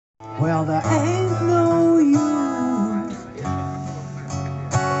Well, there ain't no use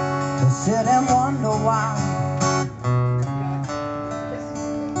to sit and wonder why,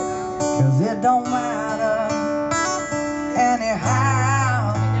 'cause it don't matter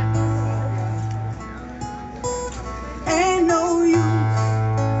anyhow. Ain't no use,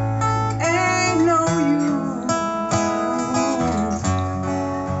 ain't no use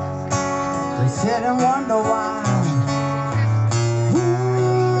to sit and wonder why.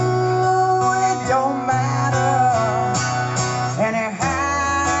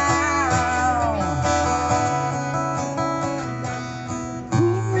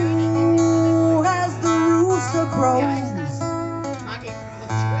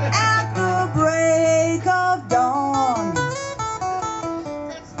 At the break of dawn,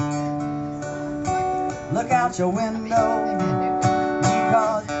 look out your window,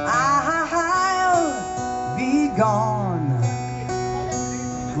 because I'll be gone.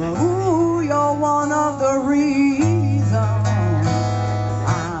 Well, ooh, you're one of the reasons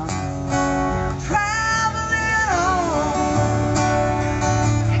I'm traveling on.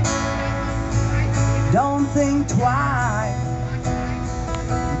 Don't think twice,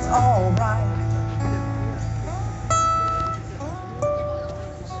 it's all right.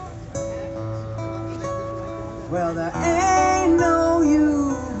 Well, there ain't no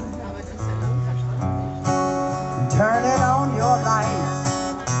use in turning on your lights,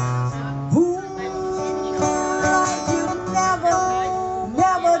 ooh, like you've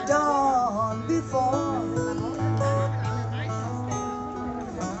never done before.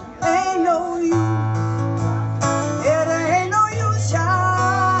 Ain't no use.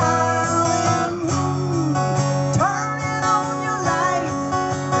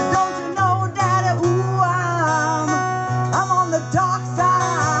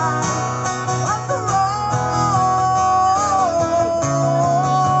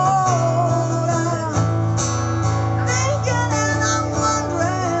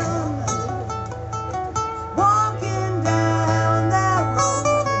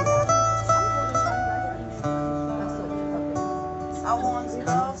 I once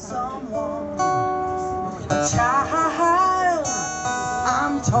loved someone, a child,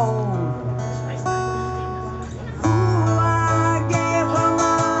 I'm told. Ooh, I gave her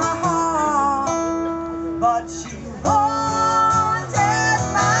my heart, but she wanted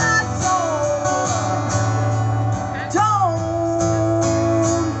my soul.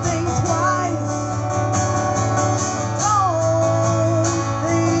 Don't think twice. Don't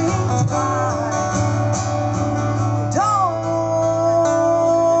think twice.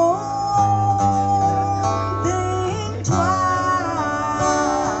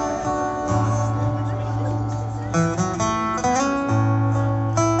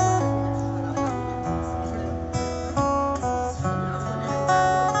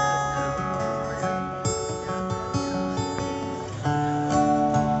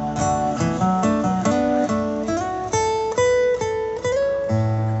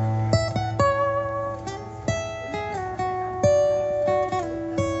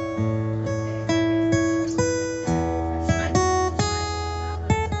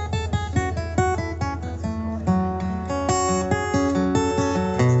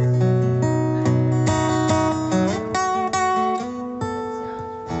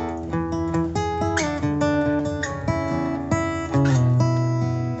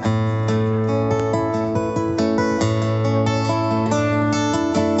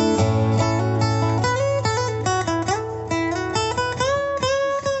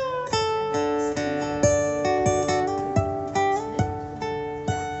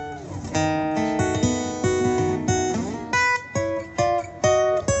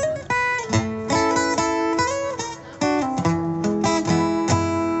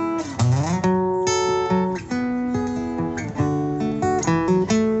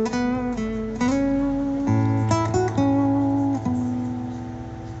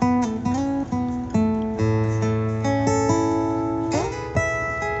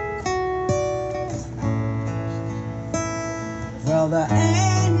 Well, there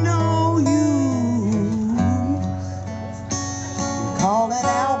ain't no use in calling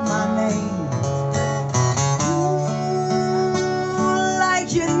out my name, ooh,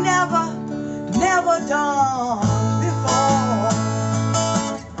 like you never done